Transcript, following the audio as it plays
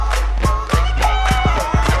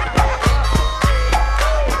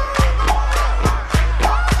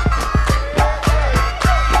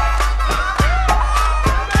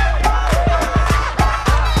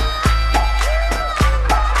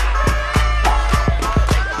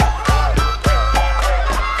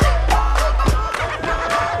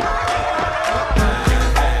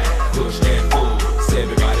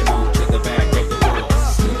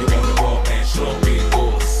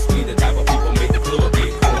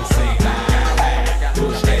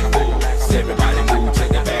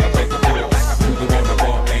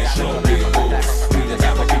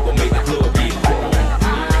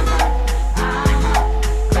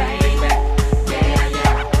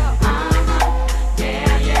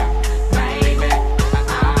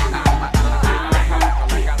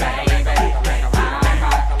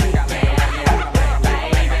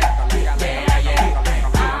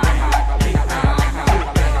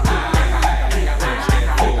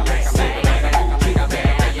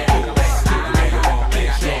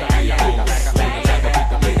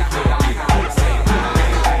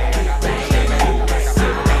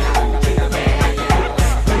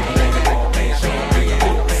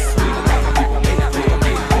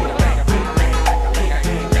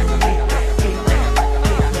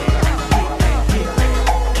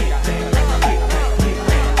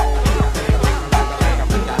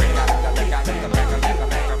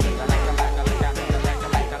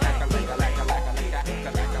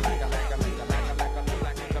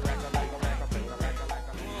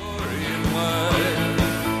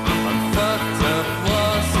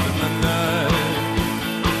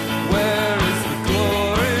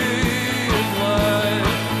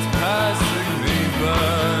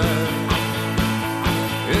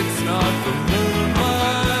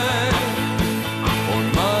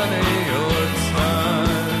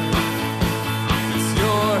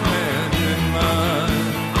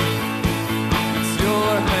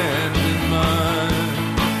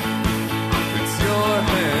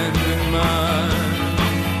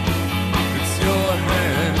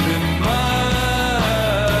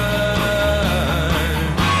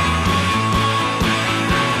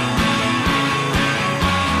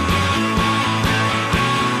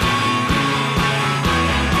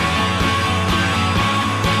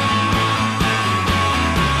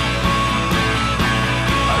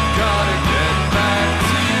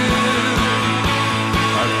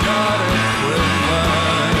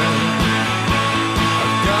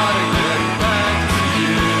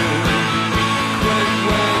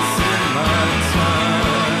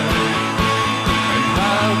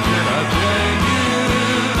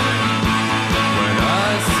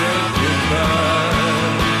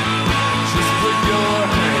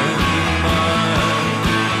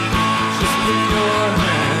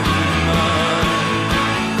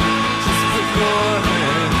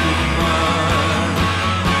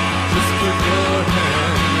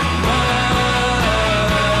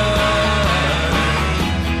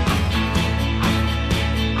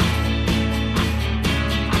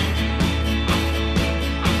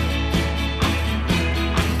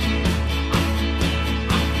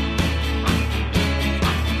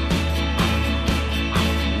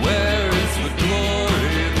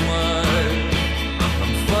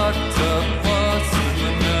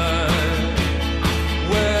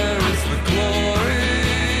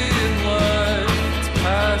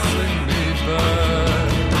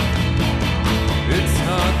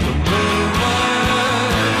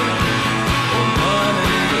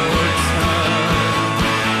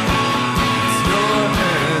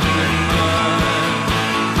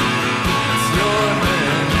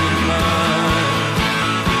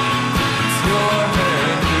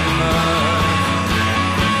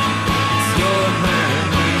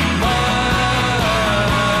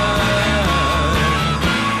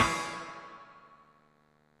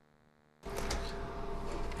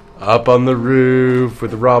Up on the roof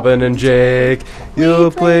with Robin and Jake.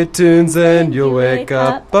 You'll play tunes and you'll wake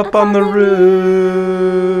up. Up on the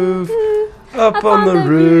roof. Up on the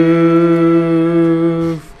roof.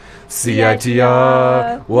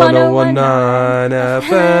 CITR 1019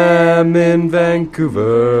 FM in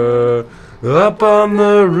Vancouver. Up on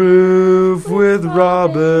the roof with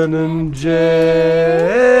Robin and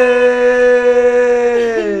Jake.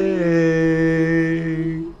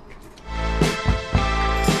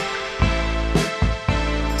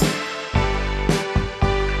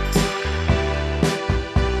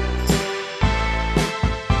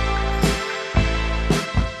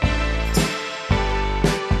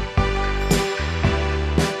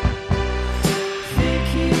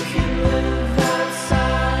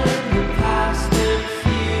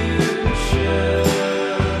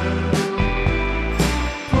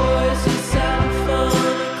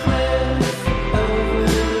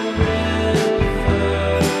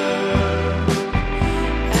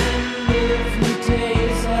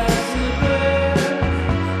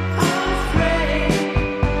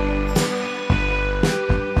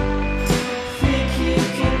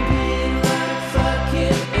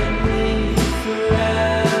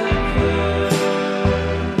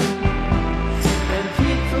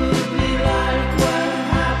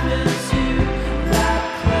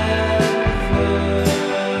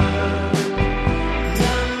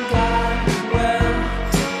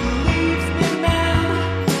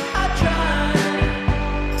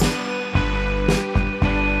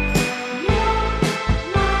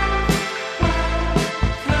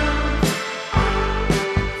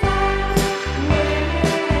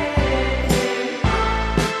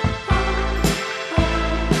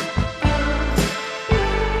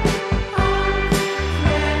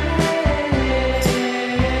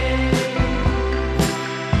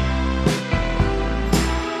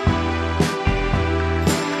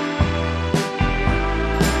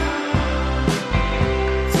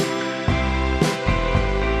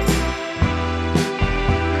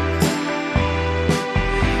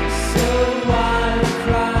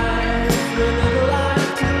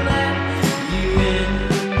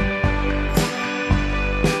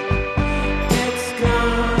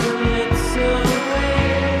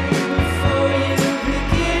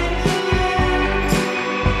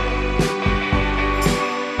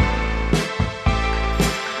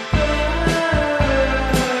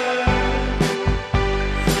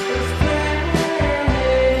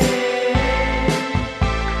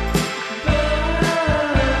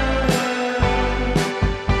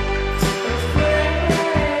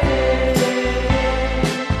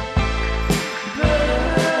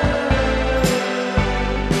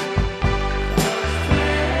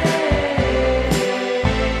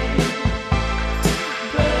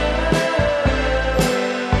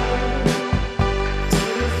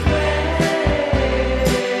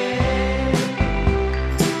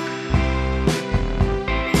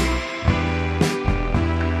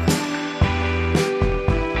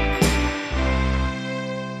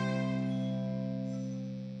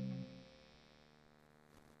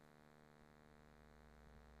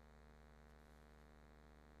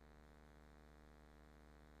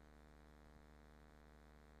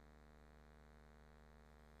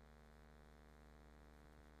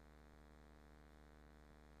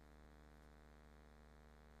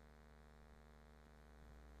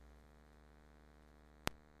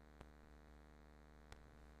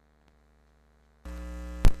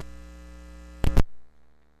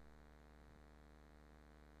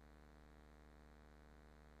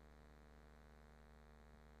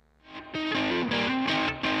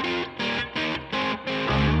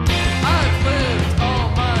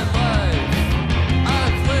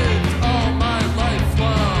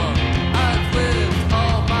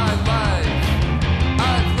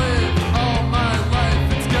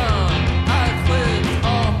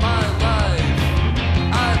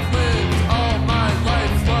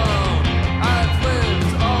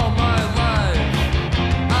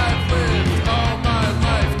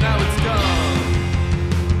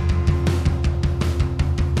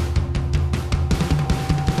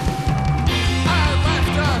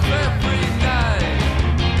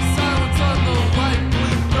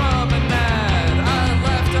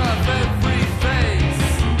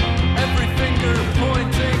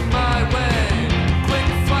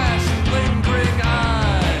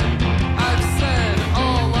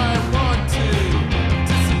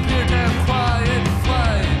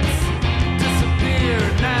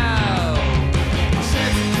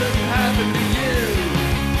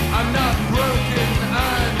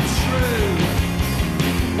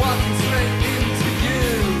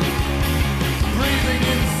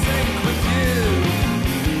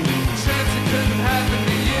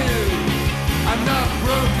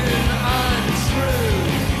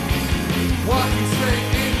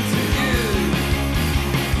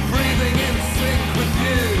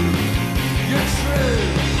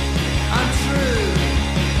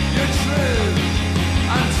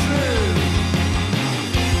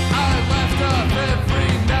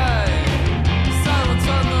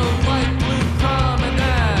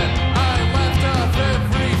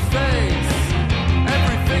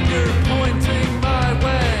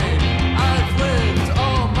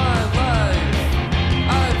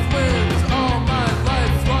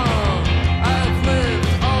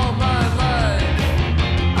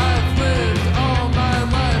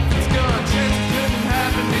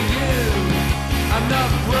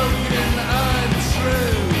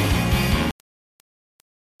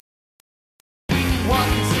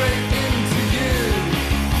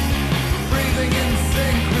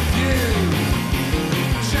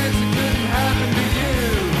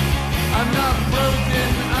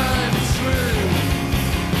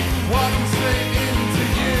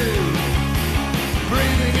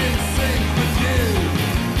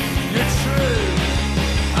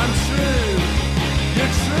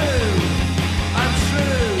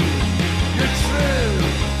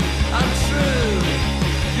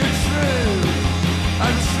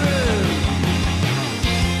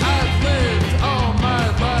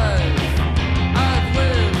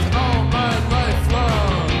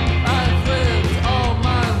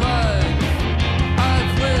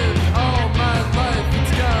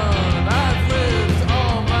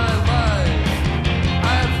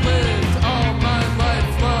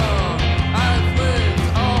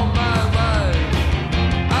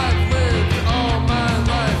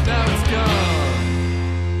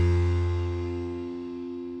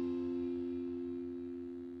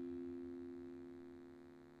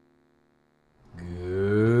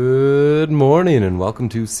 morning and welcome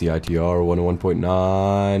to CITR 101.9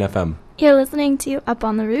 FM. You're listening to Up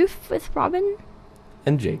on the Roof with Robin.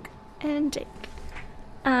 And Jake.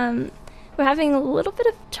 We're having a little bit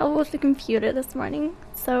of trouble with the computer this morning,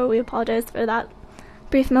 so we apologize for that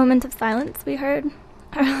brief moment of silence we heard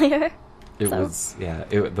earlier.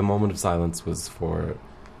 The moment of silence was for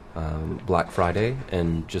Black Friday,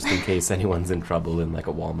 and just in case anyone's in trouble in like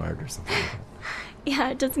a Walmart or something like that.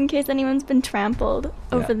 Yeah, just in case anyone's been trampled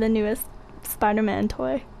over the newest Spider-Man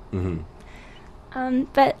toy. Mm-hmm.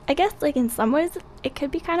 But I guess, like, in some ways, it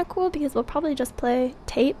could be kind of cool because we'll probably just play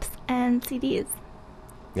tapes and CDs.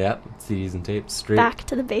 Yeah, CDs and tapes. Straight. Back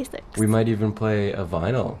to the basics. We might even play a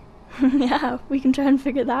vinyl. Yeah, we can try and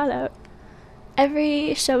figure that out.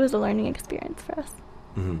 Every show is a learning experience for us.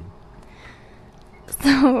 Mm-hmm.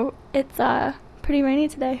 So, it's pretty rainy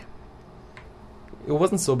today. It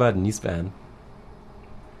wasn't so bad in East Van.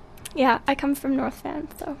 Yeah, I come from North Van,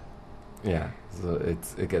 so. Yeah, so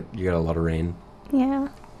you got a lot of rain. Yeah.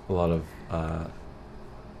 A lot of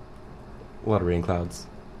rain clouds.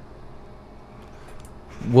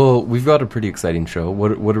 Well, we've got a pretty exciting show.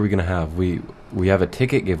 What are we gonna have? We have a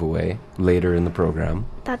ticket giveaway later in the program.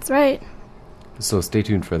 That's right. So stay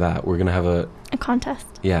tuned for that. We're gonna have a contest.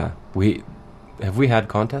 Yeah, have we had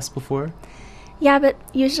contests before? Yeah, but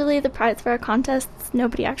usually the prize for our contests,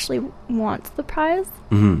 nobody actually wants the prize.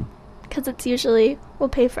 Mm-hmm. Because it's usually, we'll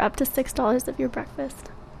pay for up to $6 of your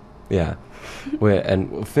breakfast. Yeah.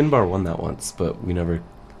 And Finbar won that once, but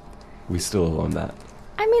we still owe him that.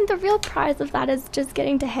 I mean, the real prize of that is just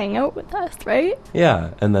getting to hang out with us, right? Yeah,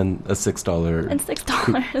 and then a $6... And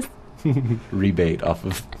 $6. rebate off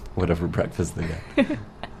of whatever breakfast they get.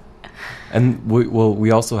 And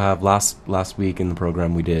we also have last week in the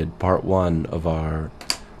program we did part 1 of our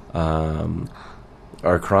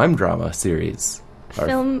crime drama series.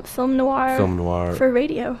 Film noir for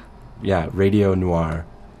radio. Yeah, radio-noir.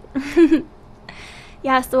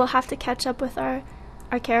 Yeah, so we'll have to catch up with our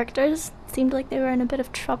characters. Seemed like they were in a bit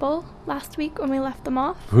of trouble last week when we left them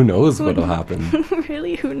off. Who knows what'll happen?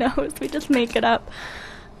 Really, who knows? We just make it up.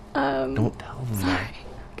 Don't tell them. Sorry.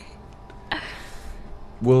 Okay.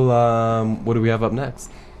 Well, what do we have up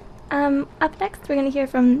next? Up next, we're going to hear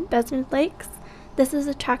from Besnard Lakes. This is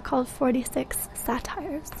a track called 46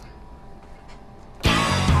 Satires.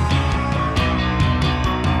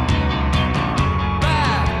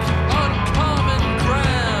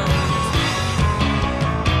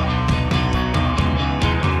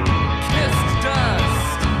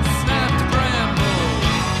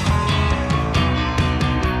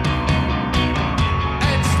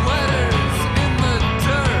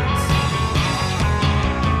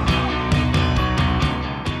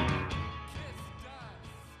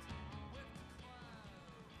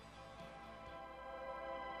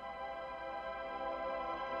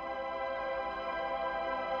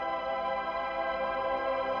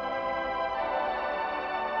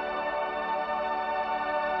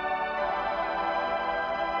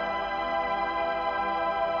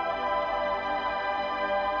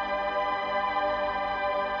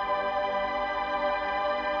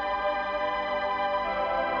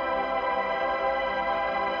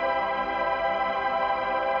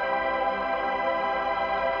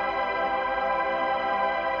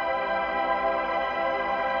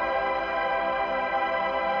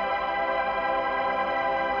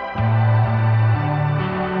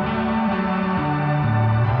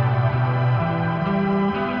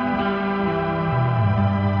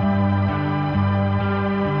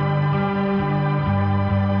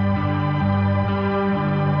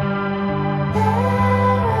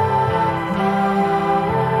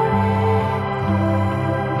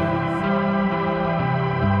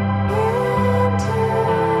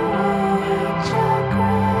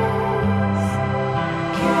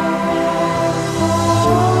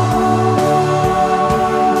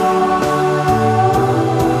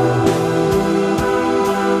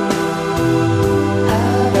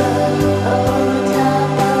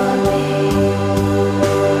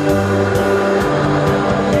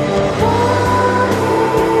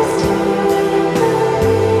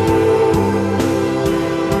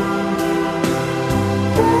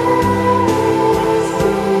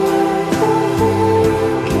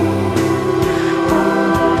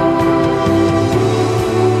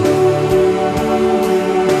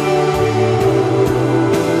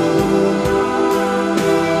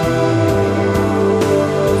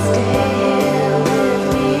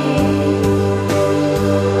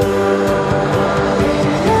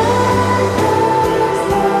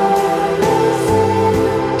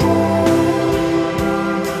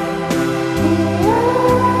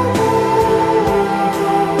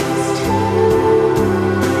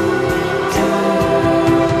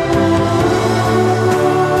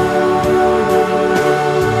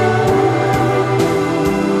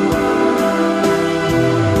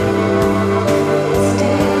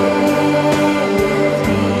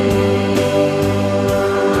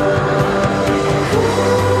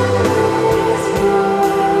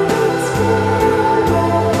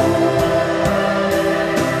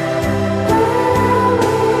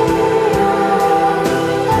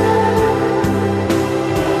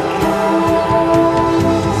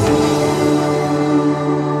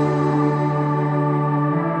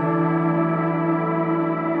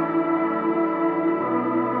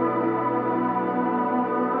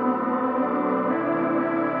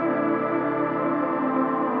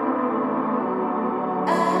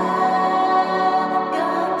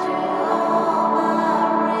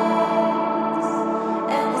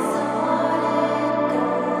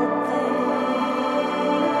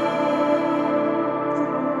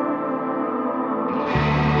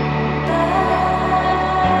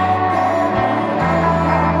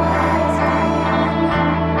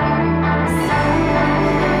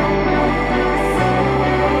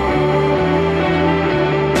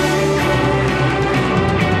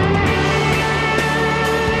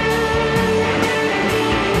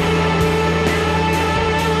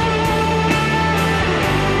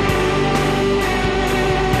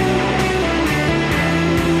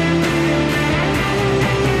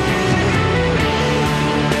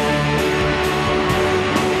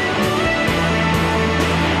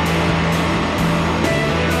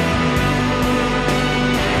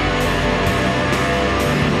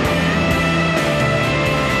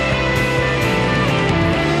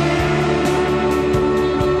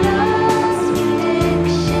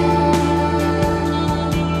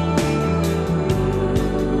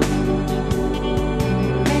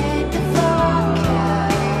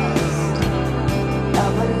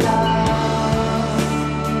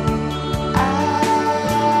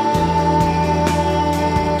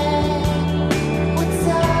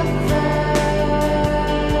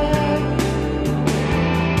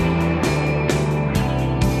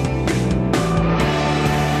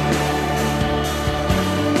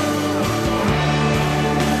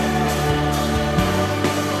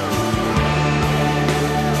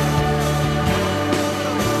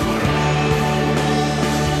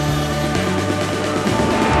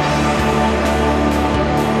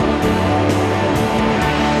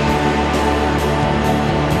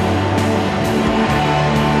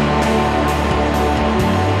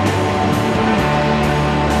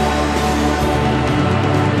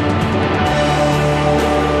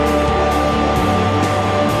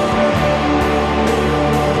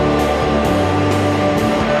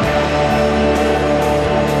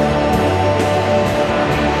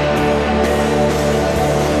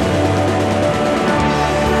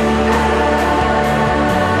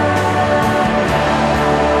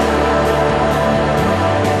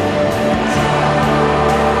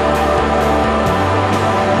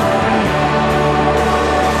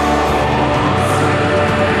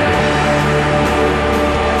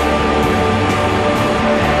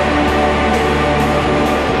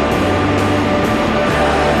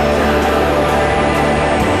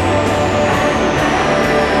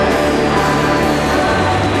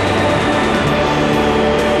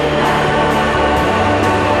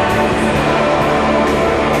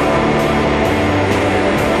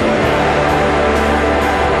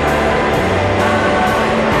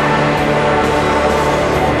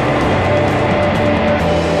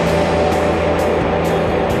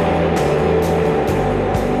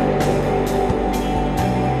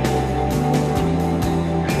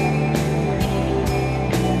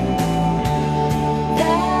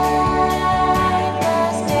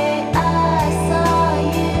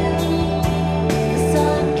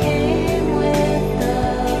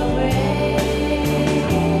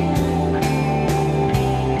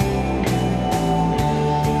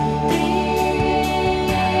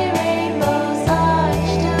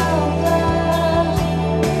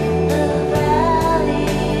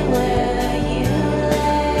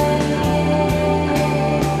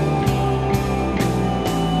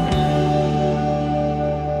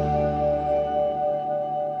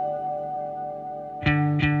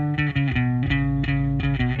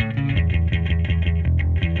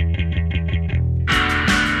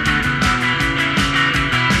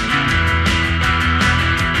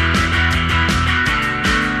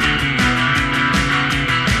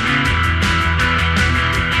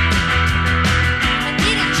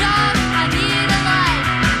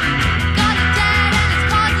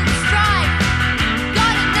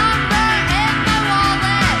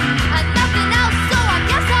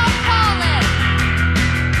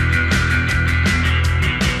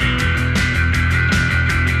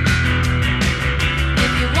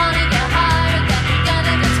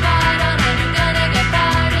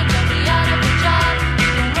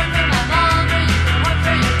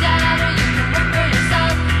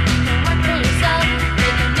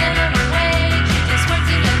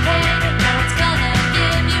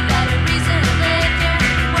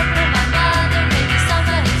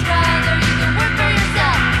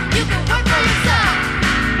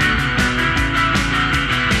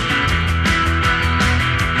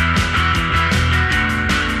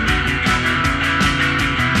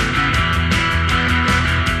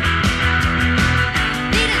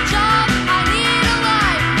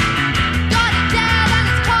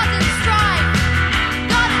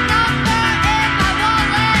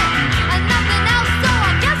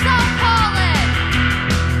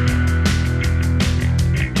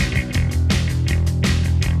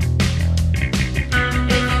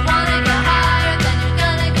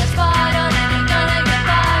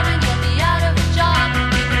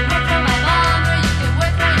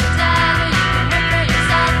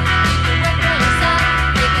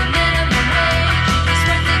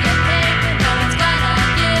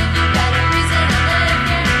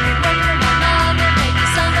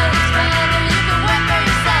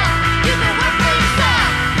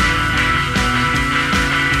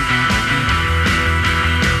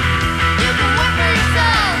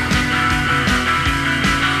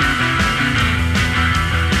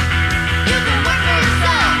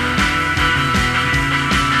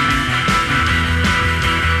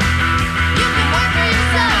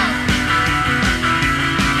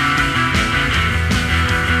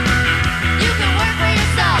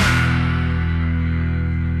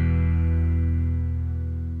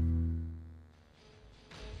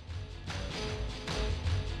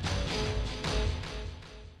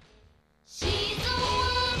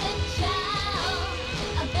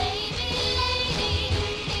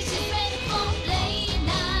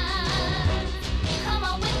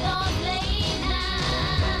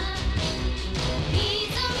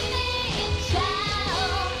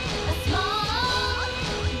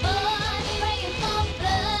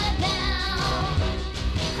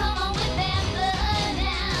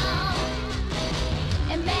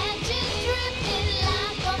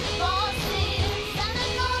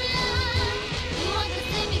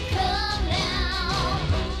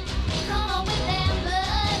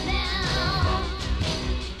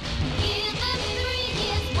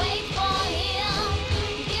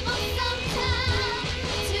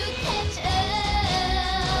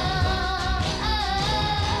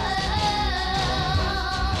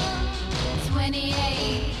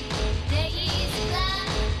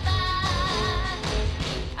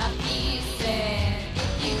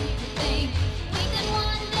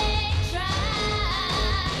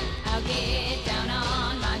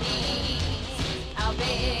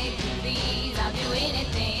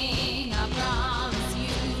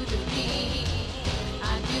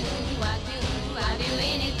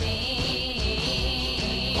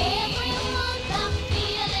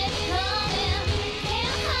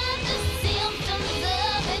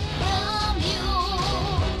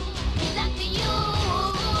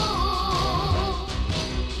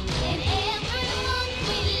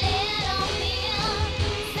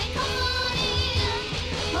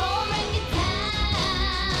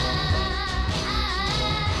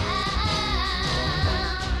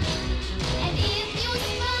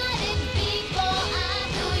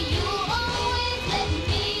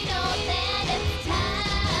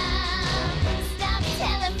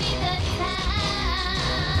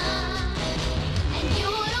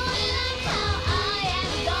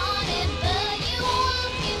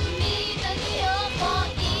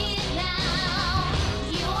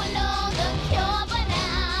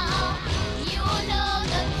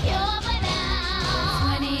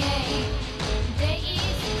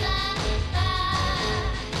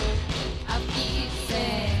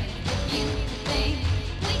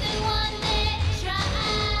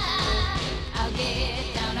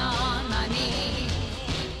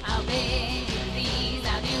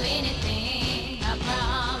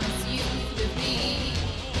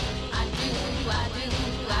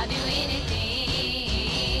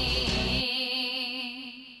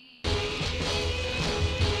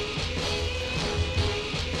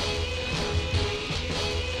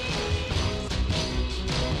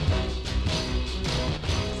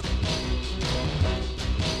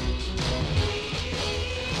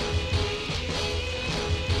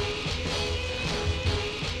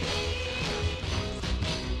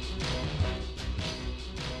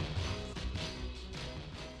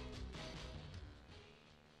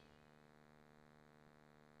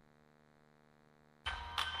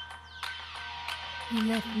 He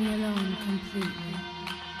left me alone completely,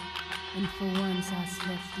 and for once I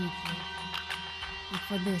slept deeply. And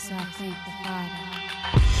for this I thank the Father.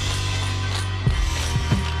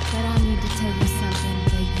 But I need to tell you something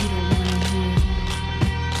that you don't want to hear.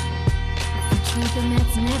 It's the truth, and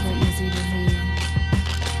that's never easy to hear.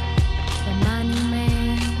 But my new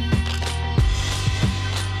man,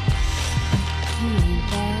 he ain't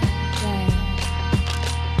that bad.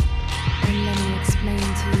 And let me explain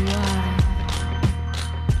to you why.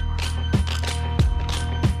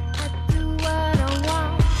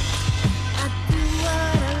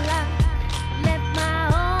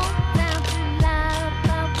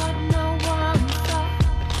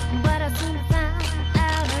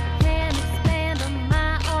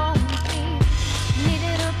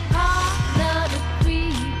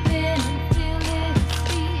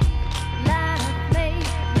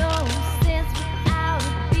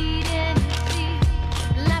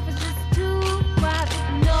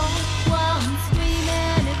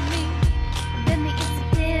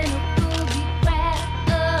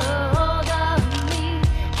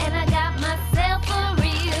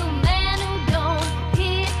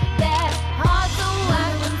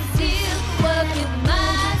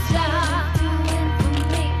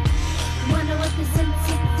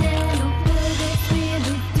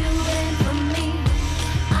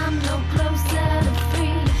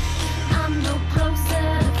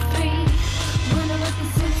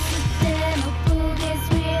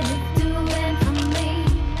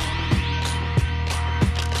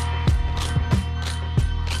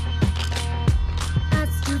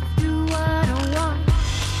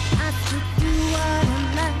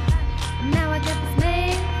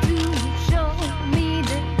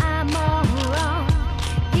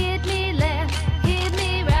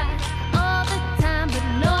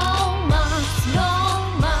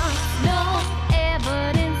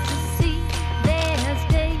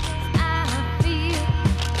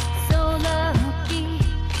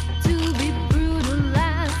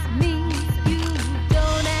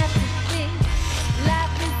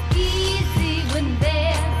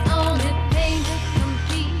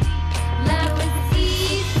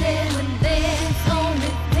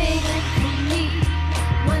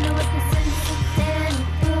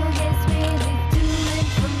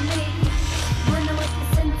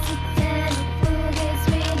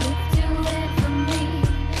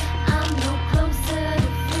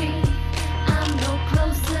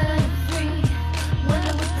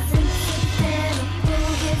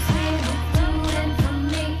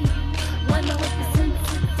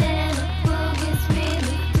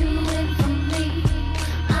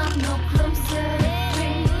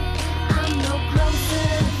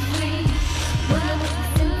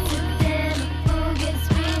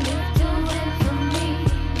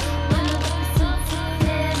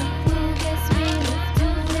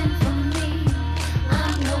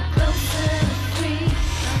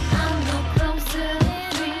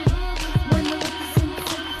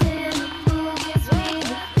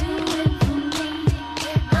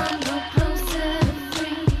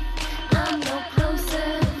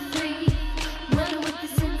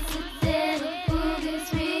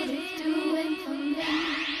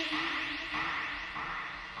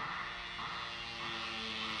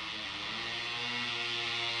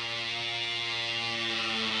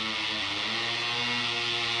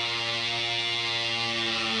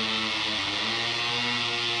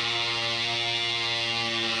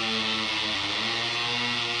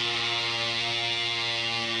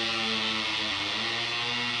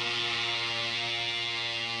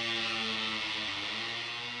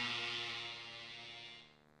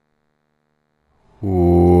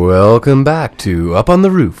 Welcome back to Up on the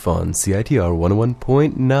Roof on CITR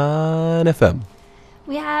 101.9 FM.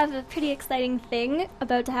 We have a pretty exciting thing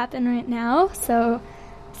about to happen right now, so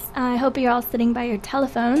I hope you're all sitting by your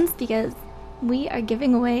telephones because we are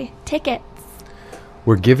giving away tickets.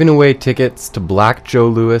 We're giving away tickets to Black Joe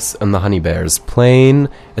Lewis and the Honey Bears playing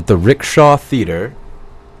at the Rickshaw Theatre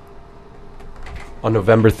on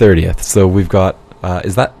November 30th. So we've got,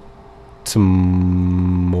 is that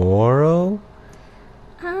tomorrow?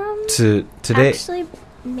 Today? Actually,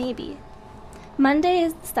 maybe. Monday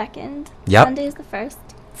is the 2nd. Yep. Sunday is the 1st.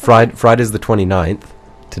 Friday's the 29th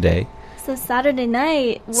today. So Saturday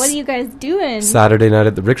night, what are you guys doing? Saturday night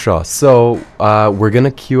at the Rickshaw. So we're going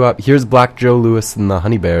to queue up. Here's Black Joe Lewis and the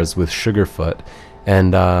Honey Bears with Sugarfoot.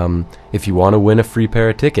 And if you want to win a free pair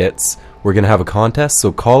of tickets, we're going to have a contest.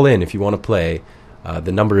 So call in if you want to play.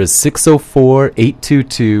 The number is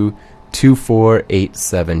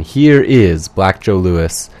 604-822-2487. Here is Black Joe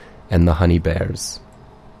Lewis and the Honey Bears.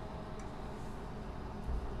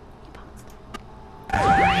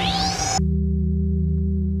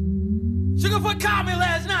 Sugarfoot called me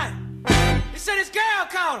last night. He said his girl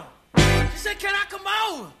called him. She said, can I come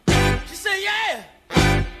over? She said, yeah,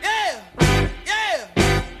 yeah, yeah.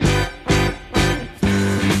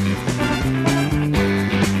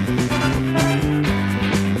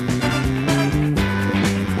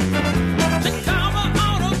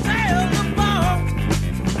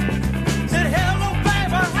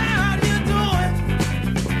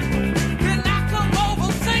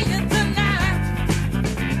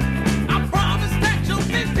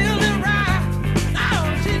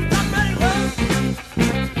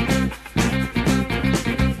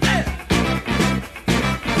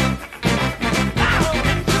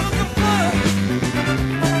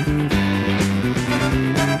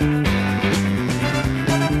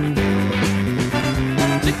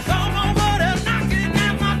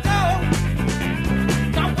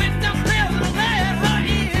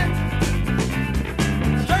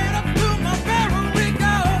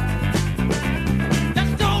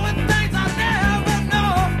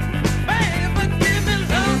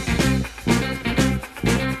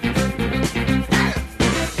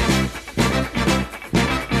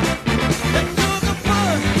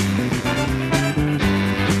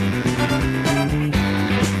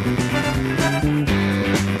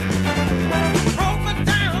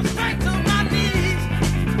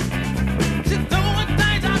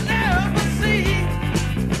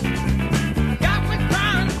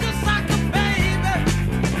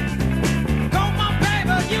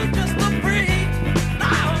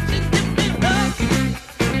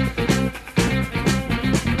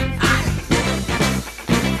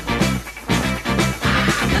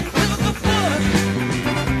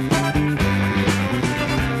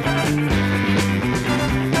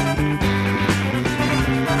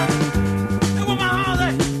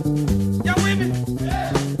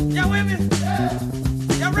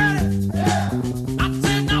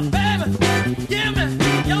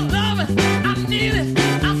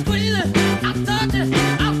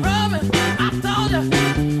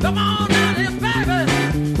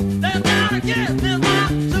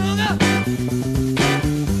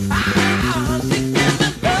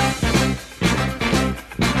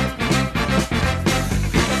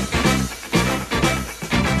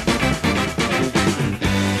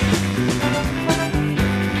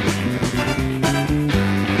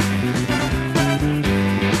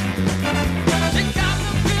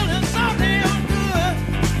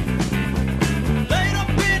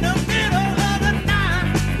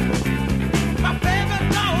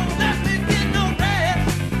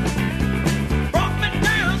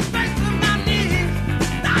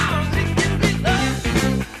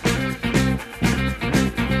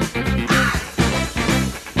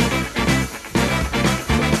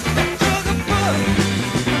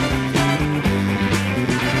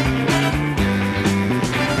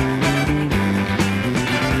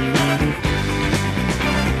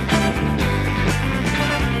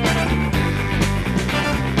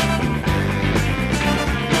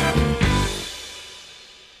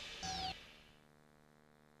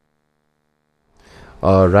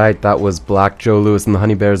 Alright, that was Black Joe Lewis and the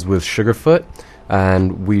Honey Bears with Sugarfoot.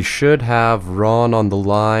 And we should have Ron on the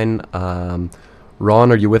line. Ron,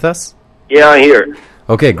 are you with us? Yeah, I'm here.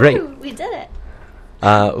 Okay, great. Ooh, we did it.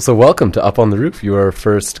 So welcome to Up on the Roof. You are our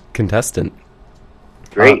first contestant.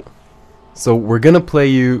 Great. So we're going to play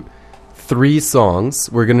you 3 songs.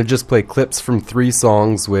 We're going to just play clips from 3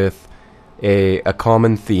 songs with a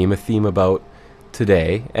common theme, a theme about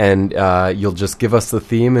today. And you'll just give us the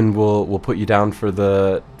theme and we'll put you down for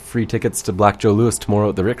the free tickets to Black Joe Lewis tomorrow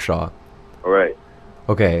at the Rickshaw. All right.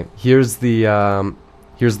 Okay, here's the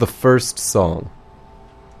first song.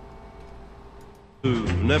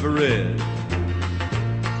 Who've never read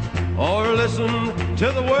or listened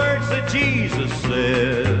to the words that Jesus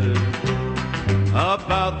said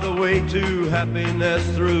about the way to happiness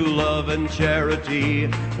through love and charity,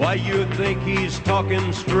 why you'd think he's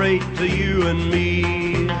talking straight to you and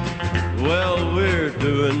me. Well, we're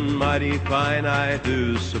doing mighty fine, I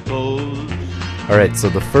do suppose. All right, so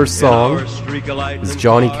the first song is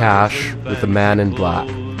Johnny Cash with The Man in Black.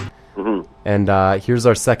 Mm-hmm. And here's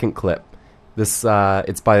our second clip. This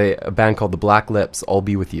it's by a band called The Black Lips, I'll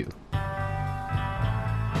Be With You.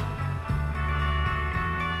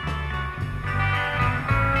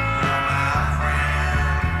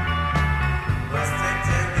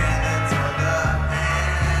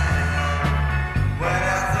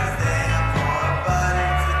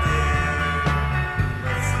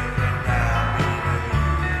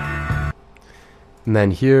 And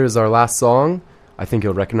then here's our last song. I think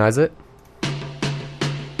you'll recognize it. I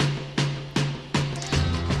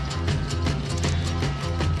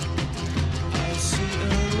see a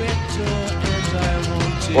rector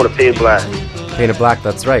want to paint black. Painted black,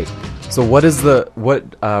 that's right. So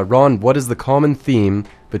Ron, what is the common theme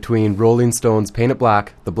between Rolling Stones' Paint It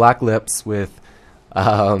Black, The Black Lips with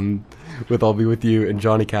I'll Be With You, and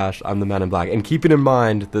Johnny Cash, I'm the Man in Black? And keeping in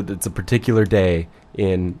mind that it's a particular day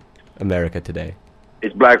in America today.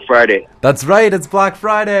 It's Black Friday. That's right, it's Black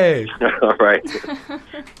Friday. All right.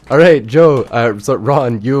 All right, Joe. So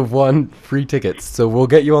Ron, you have won free tickets. So we'll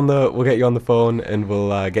get you on the phone, and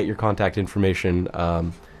we'll get your contact information.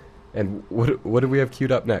 And what do we have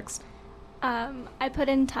queued up next? I put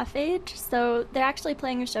in Tough Age, so they're actually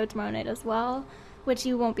playing a show tomorrow night as well, which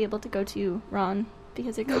you won't be able to go to, Ron,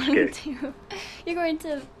 because you're going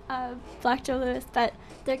to Black Joe Lewis, but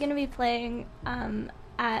they're going to be playing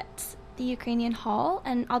at the Ukrainian Hall,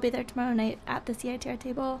 and I'll be there tomorrow night at the CITR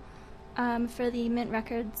table for the Mint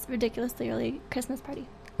Records Ridiculously Early Christmas party.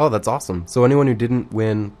 Oh, that's awesome. So anyone who didn't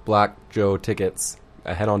win Black Joe tickets,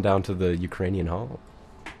 head on down to the Ukrainian Hall.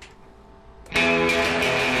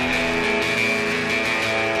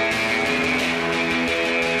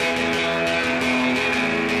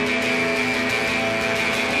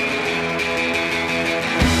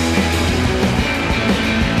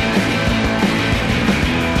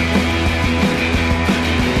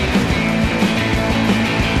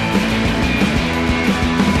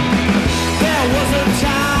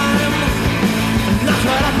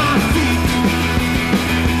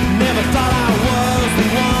 Thought I was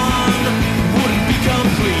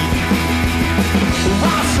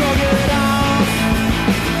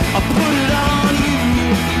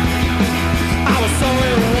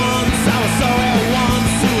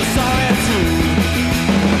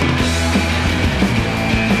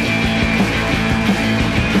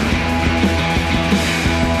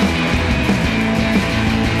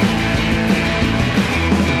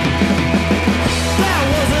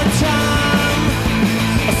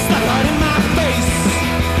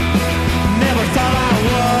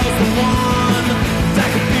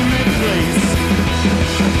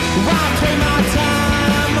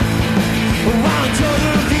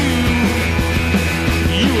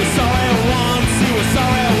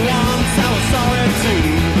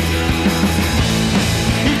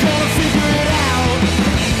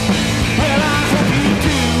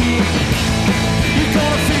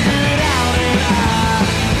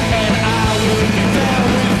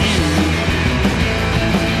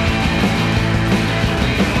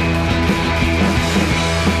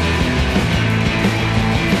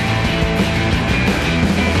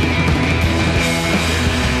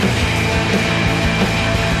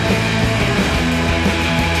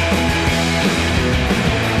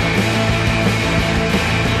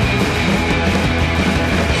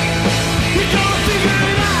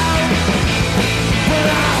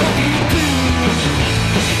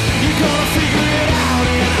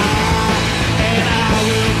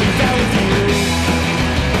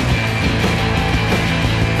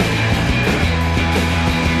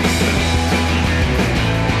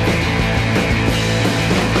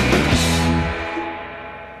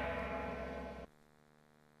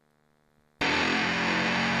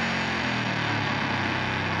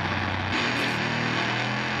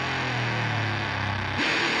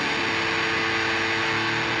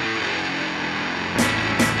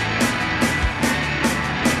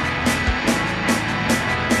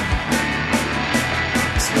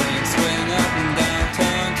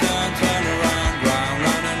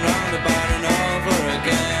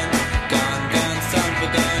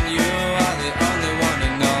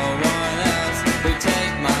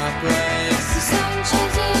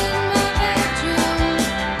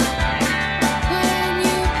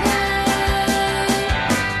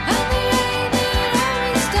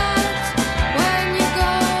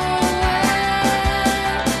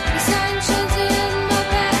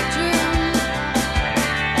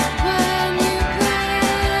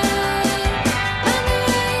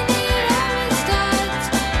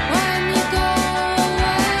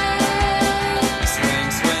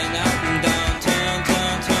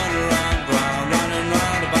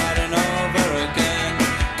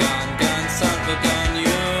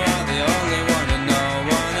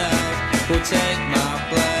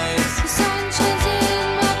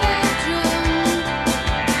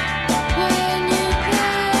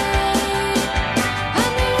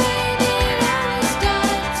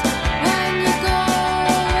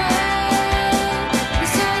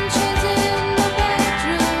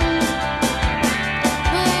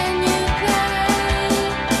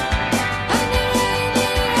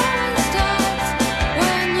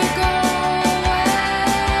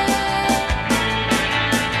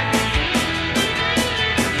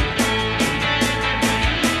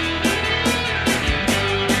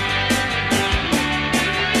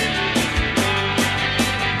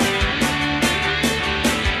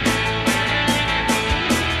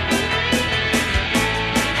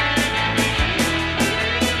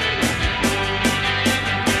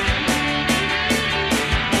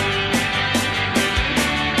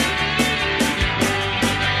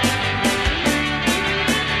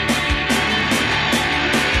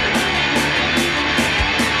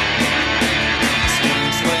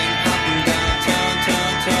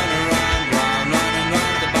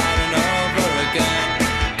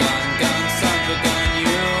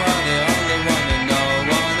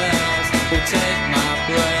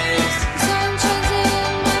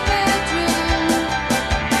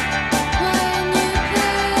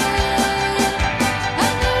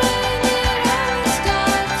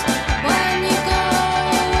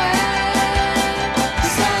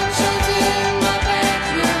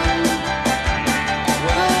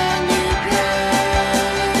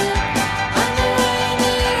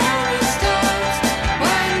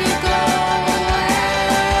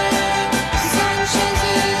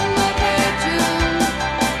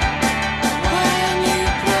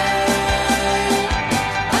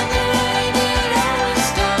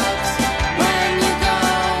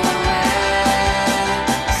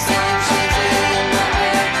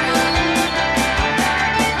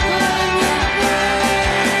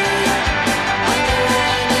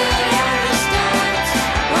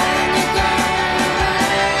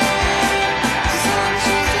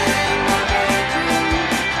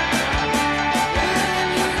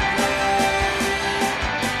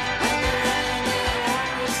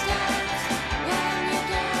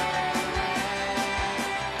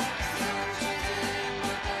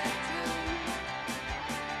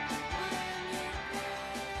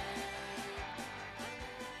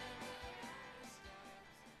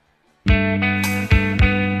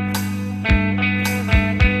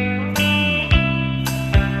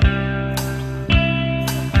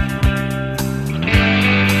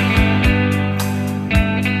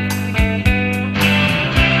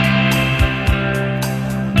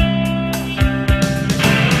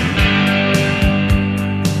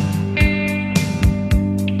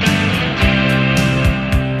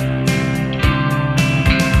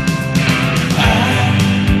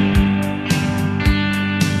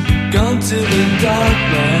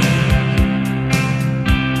darkland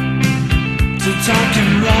to talk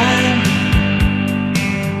and rhyme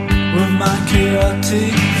with my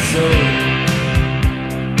chaotic soul.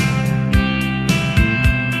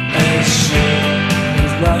 As sure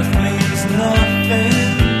as life means nothing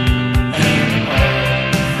and all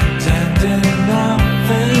pretending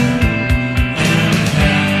nothing,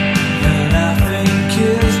 and I think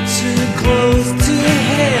it's too close to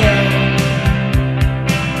hell.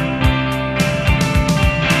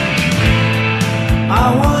 I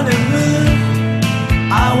wanna move,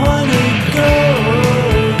 I wanna go.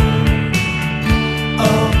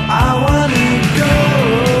 Oh, I wanna go.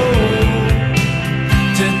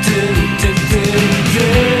 Do do do do do.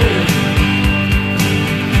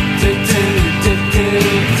 Do do do do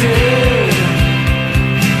do.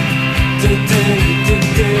 Do do do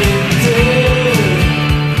do do.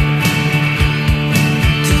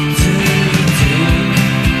 Do do do.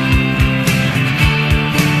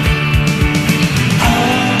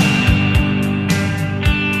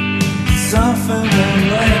 Something won't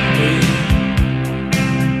let me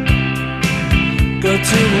go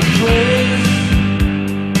to a place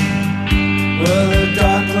where the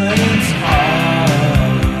darklands are,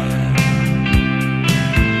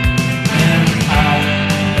 and I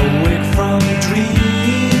awake from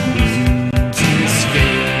dreams to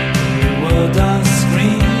escape the world on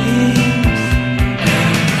screens,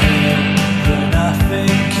 and I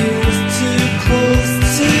think is too close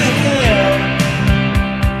to hell.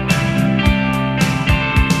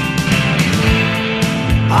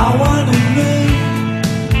 I wanna move,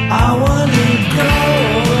 I wanna go.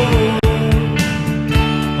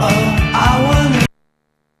 Oh, I wanna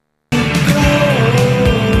go.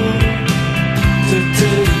 Do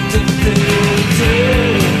do do do do.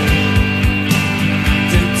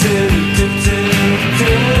 Do do do do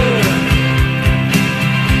do.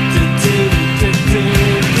 Do do do do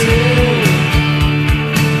do.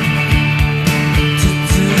 Do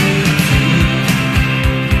do do.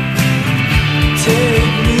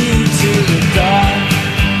 Take me to the dark.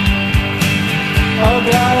 Oh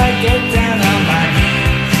God, I get down on my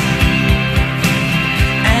knees,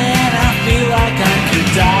 and I feel like I could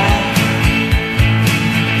die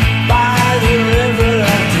by the river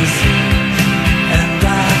of disease, and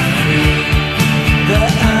I feel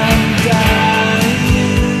that I'm dying,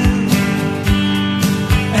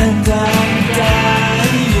 and I'm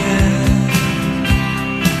dying.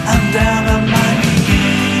 I'm down on my knees.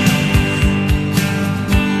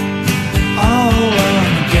 All alone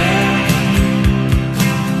again.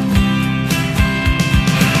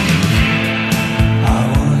 I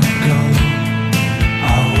wanna go,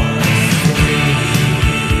 I wanna stay.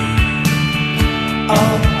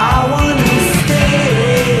 Oh, I wanna stay.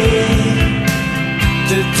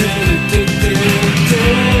 Do do do do do.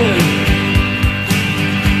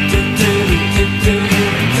 Do do do do do.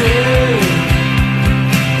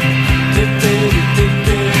 Do do do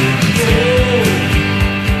do do.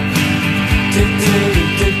 Do do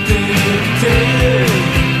do do do.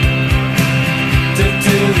 Do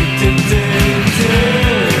do do do do. Do do do do do.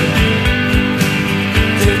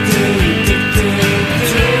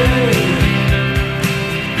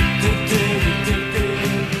 Do do do do do.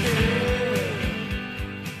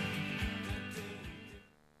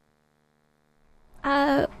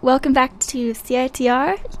 Welcome back to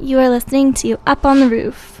CITR. You are listening to Up on the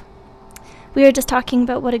Roof. We were just talking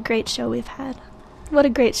about what a great show we've had. What a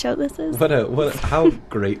great show this is. How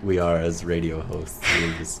great we are as radio hosts.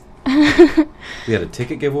 We had a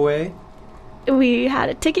ticket giveaway. We had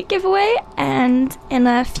a ticket giveaway, and in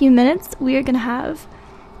a few minutes, we are going to have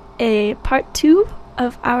a part 2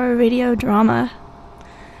 of our radio drama.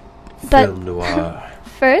 But Film noir.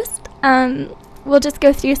 first, we'll just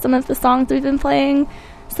go through some of the songs we've been playing.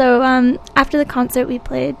 So after the concert, we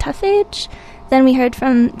played Tough Age. Then we heard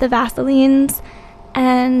from the Vaselines.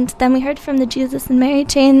 And then we heard from the Jesus and Mary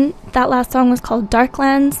Chain. That last song was called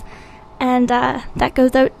Darklands. And that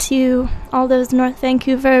goes out to all those North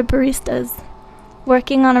Vancouver baristas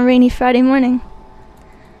working on a rainy Friday morning.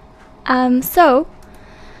 So,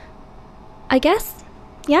 I guess,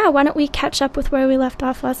 yeah, why don't we catch up with where we left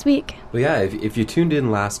off last week? Well, yeah, if you tuned in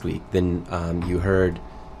last week, then you heard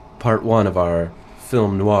part 1 of our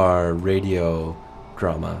film noir radio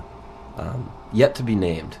drama, yet to be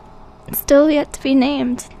named. Still yet to be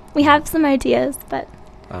named. We have some ideas, but...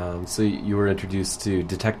 So you were introduced to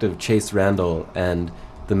Detective Chase Randall and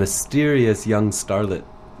the mysterious young Scarlet.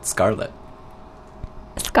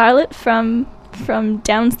 Scarlet from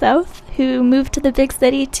down south, who moved to the big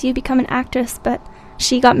city to become an actress, but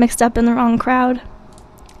she got mixed up in the wrong crowd,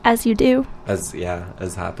 as you do. As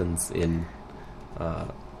happens in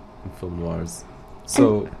in film noirs.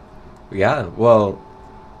 So, yeah, well,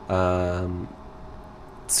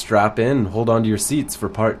 strap in, hold on to your seats for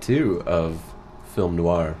part 2 of film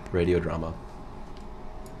noir radio drama.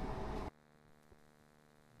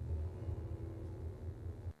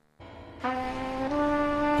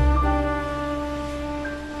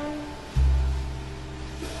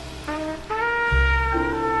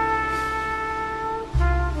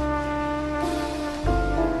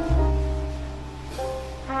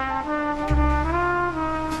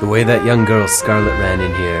 The way that young girl Scarlet ran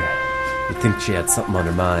in here, you'd think she had something on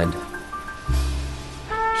her mind.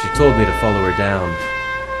 She told me to follow her down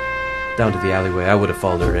to the alleyway. I would have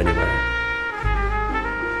followed her anywhere.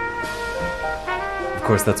 Of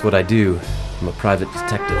course, that's what I do. I'm a private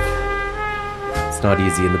detective. It's not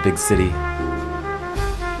easy in the big city.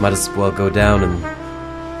 Might as well go down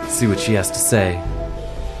and see what she has to say.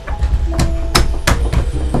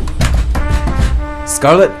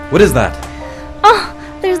 Scarlet, what is that?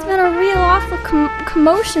 There's been a real awful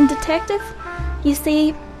commotion, Detective. You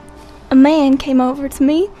see, a man came over to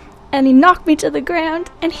me, and he knocked me to the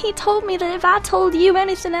ground, and he told me that if I told you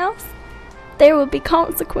anything else, there would be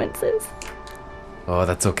consequences. Oh,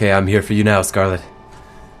 that's okay. I'm here for you now, Scarlet.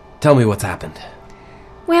 Tell me what's happened.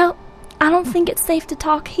 Well, I don't think it's safe to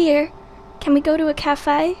talk here. Can we go to a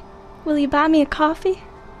cafe? Will you buy me a coffee?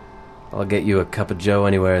 I'll get you a cup of joe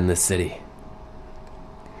anywhere in this city.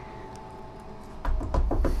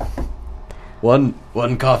 One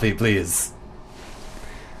coffee, please.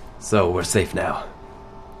 So, we're safe now.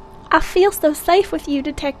 I feel so safe with you,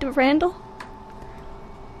 Detective Randall.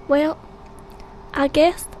 Well, I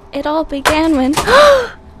guess it all began when...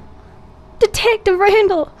 Detective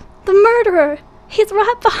Randall! The murderer! He's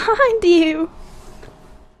right behind you!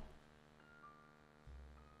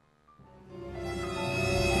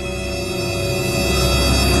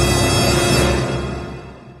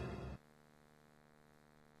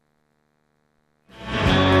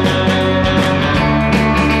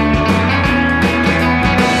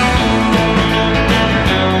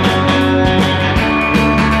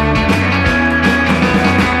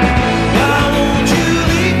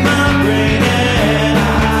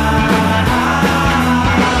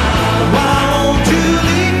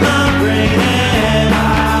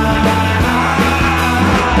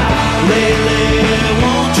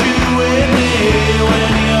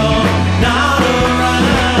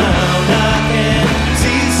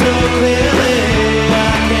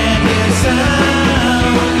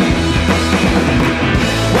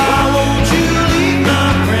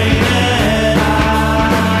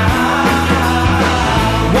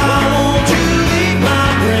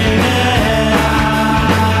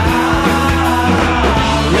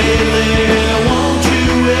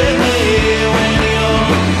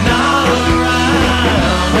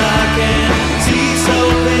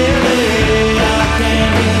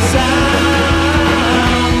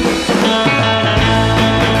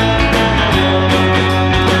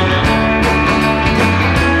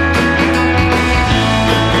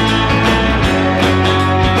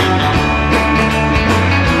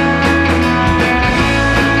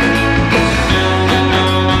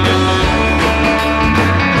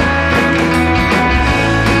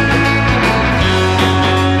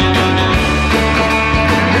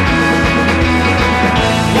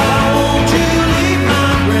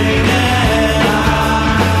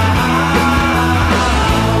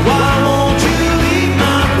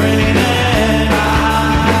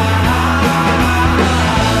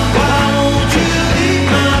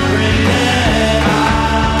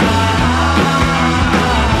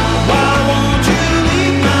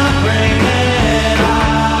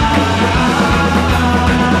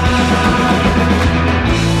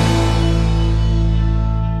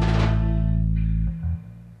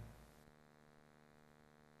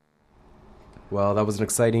 Well, that was an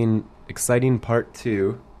exciting part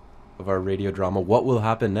 2 of our radio drama. What will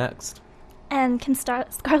happen next? And can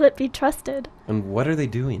Scarlet be trusted? And what are they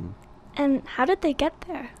doing? And how did they get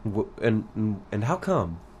there? And how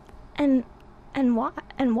come? And why?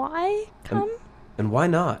 And why come? And why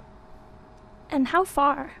not? And how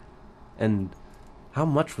far? And how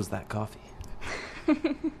much was that coffee?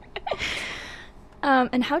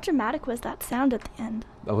 And how dramatic was that sound at the end?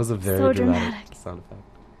 That was a very dramatic sound effect.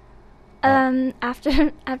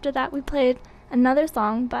 After that, we played another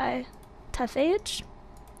song by Tough Age.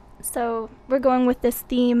 So we're going with this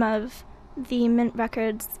theme of the Mint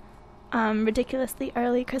Records ridiculously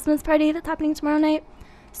early Christmas party that's happening tomorrow night.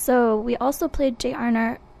 So we also played Jay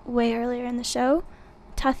Arner way earlier in the show,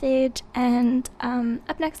 Tough Age, and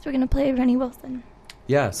up next we're going to play Renny Wilson.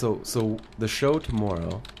 Yeah, so the show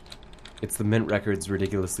tomorrow, it's the Mint Records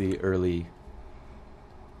ridiculously early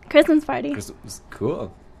Christmas party. Christmas,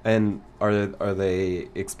 cool. And are they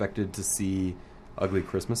expected to see ugly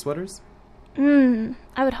Christmas sweaters? I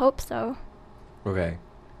would hope so. Okay.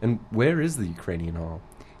 And where is the Ukrainian Hall?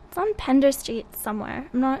 It's on Pender Street somewhere.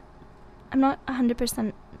 I'm not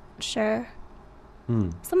 100% sure.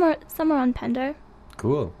 Somewhere on Pender.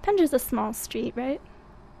 Cool. Pender's a small street, right?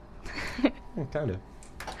 Yeah, kind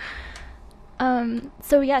of.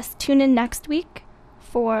 So yes, tune in next week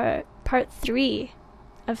for part 3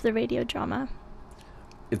 of the radio drama.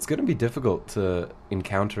 It's going to be difficult to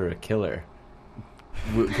encounter a killer.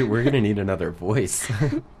 We're going to need another voice.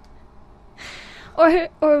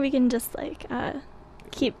 Or we can just like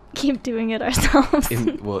keep doing it ourselves.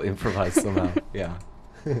 We'll improvise somehow. Yeah.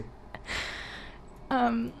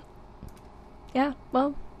 Yeah,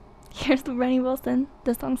 well, here's Renny Wilson.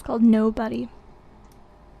 The song's called Nobody.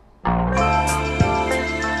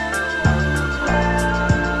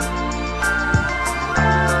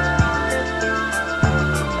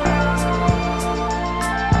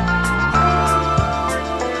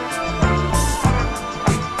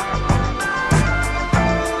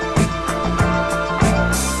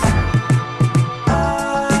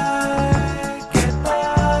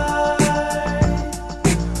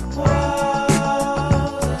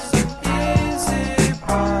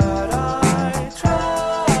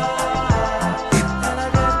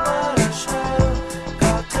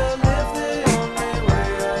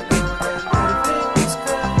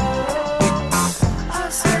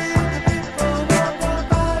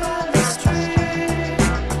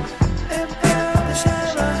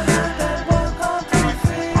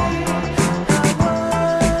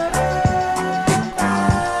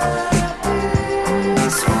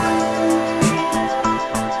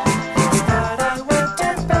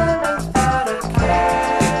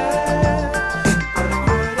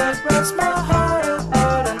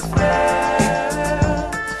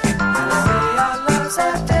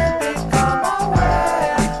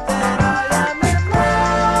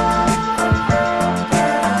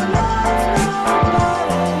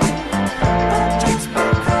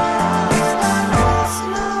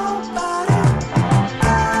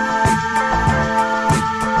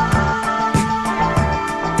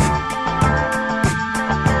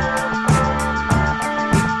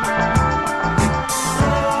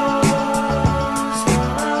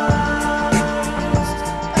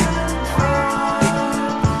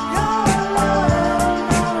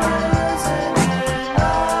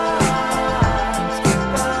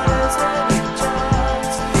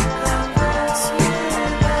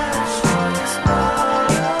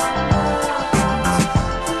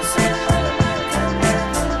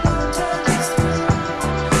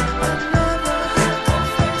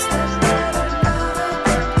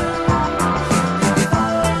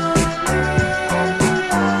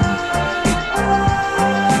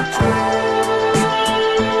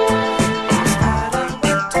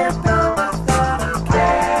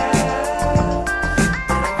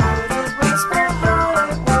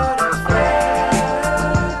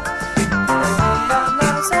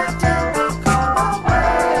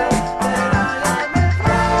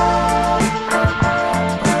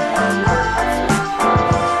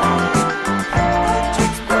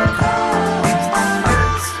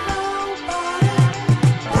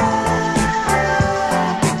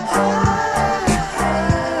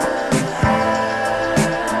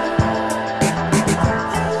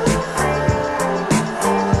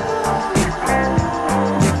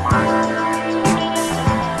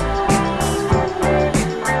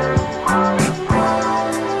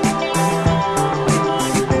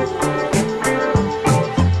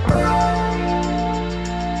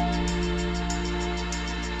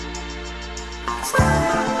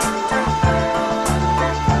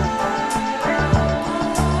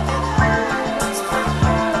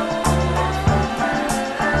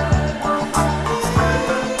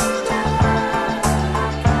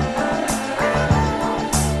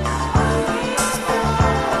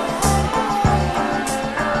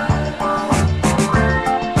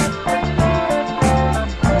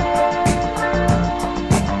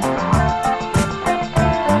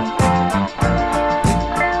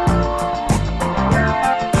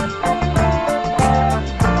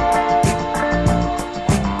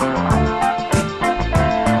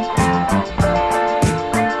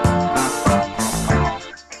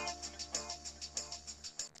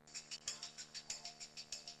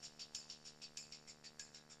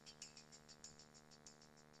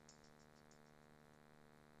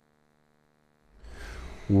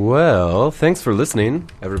 Well, thanks for listening,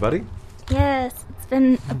 everybody. Yes, it's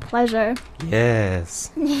been a pleasure. Yes.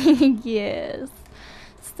 Yes.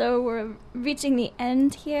 So we're reaching the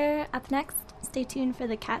end here. Up next, stay tuned for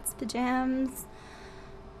the Cat's Pajams.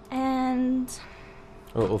 And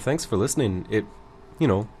Well, thanks for listening.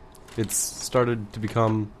 It's started to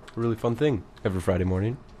become a really fun thing every Friday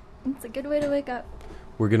morning. it's a good way to wake up.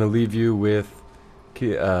 We're going to leave you with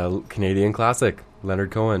Canadian classic,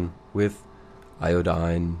 Leonard Cohen, with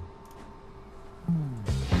Iodine.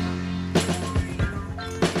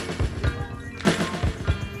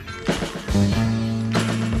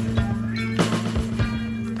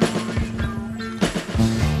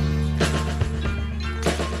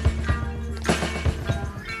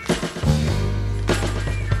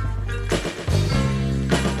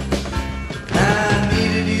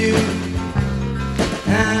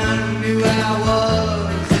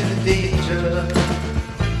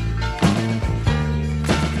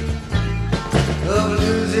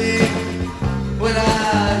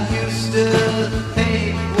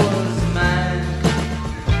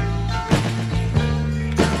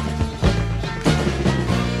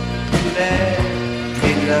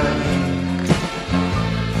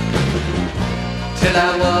 Till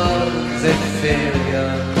I was a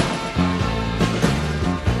failure,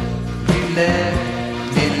 you let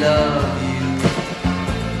me love you.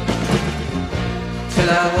 Till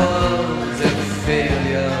I was a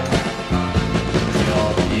failure, your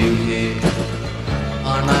beauty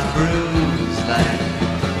on my bruise like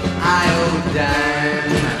iodine.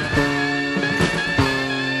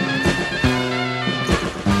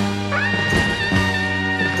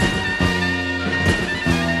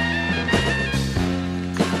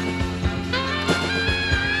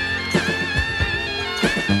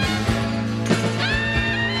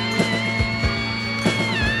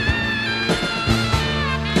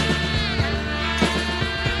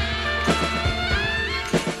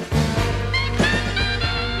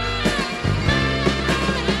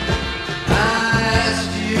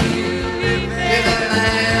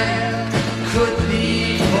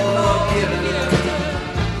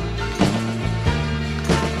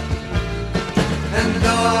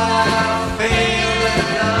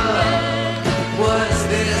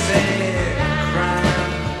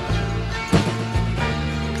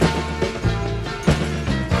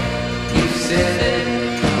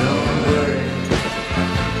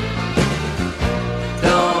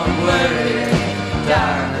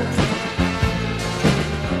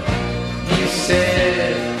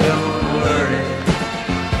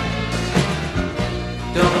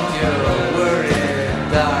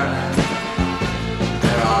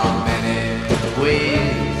 Way